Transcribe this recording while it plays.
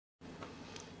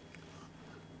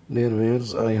Dear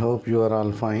viewers, I hope you are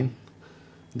all fine.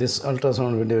 This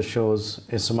ultrasound video shows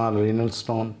a small renal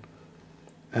stone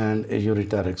and a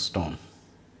ureteric stone.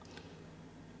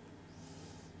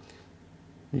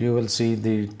 You will see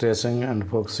the tracing and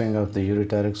focusing of the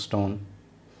ureteric stone.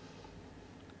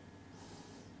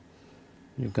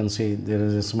 You can see there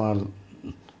is a small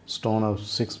stone of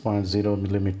 6.0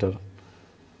 millimeter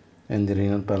in the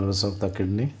renal pelvis of the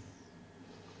kidney,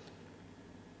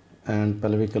 and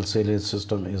pelvic ciliary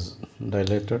system is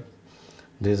dilated.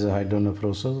 There is a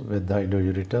hydronephrosis with the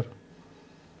hydroureter.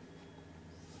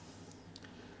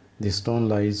 The stone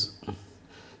lies.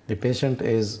 The patient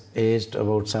is aged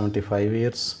about 75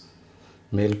 years,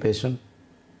 male patient,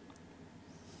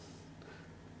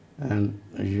 and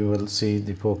you will see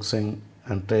the focusing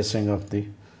and tracing of the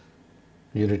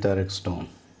ureteric stone.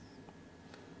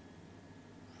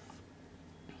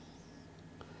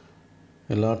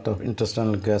 A lot of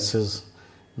intestinal gases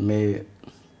may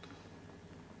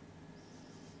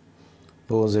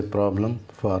pose a problem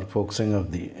for focusing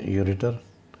of the ureter,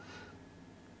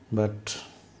 but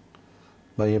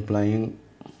by applying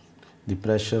the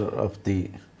pressure of the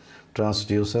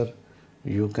transducer,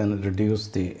 you can reduce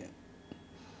the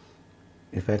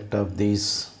effect of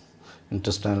these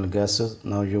intestinal gases.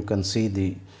 Now you can see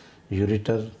the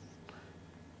ureter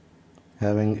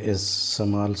having a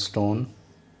small stone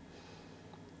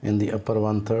in the upper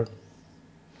 1/3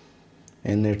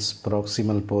 in its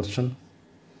proximal portion.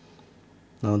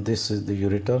 Now this is the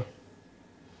ureter.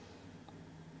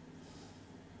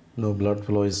 No blood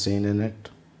flow is seen in it.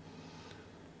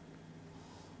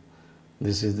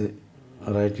 This is the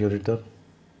right ureter.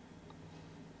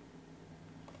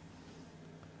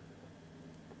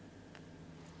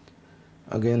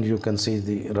 Again you can see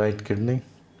the right kidney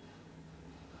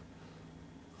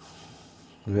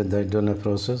with the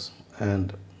hydronephrosis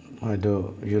and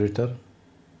hydroureter.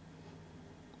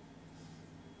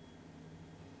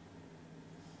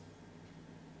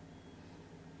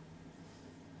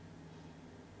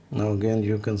 Now again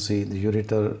you can see the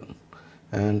ureter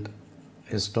and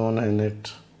a stone in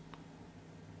it,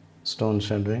 stone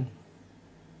shadowing.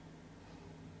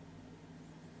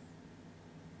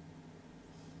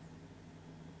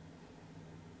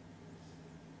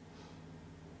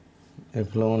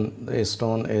 A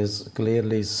stone is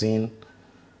clearly seen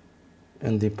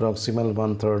in the proximal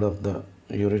 1/3 of the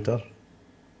ureter.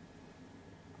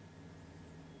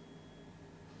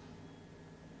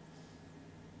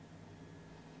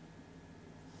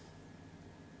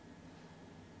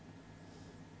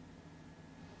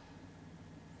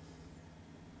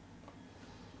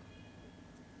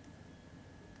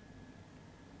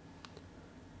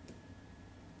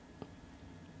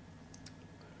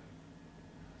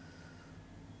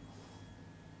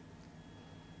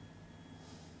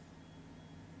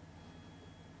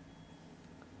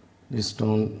 The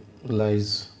stone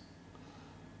lies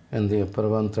in the upper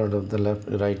 1/3 of the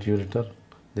right ureter.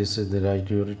 This is the right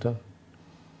ureter,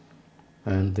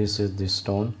 and this is the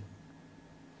stone.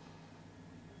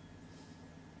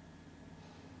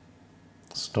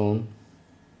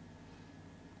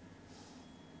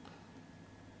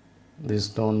 This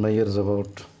stone measures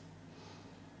about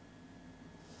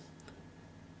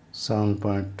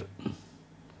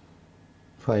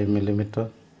 7.5 millimeter.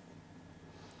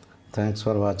 Thanks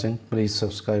for watching. Please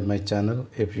subscribe my channel.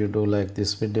 If you do like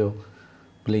this video,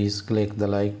 please click the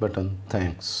like button.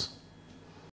 Thanks.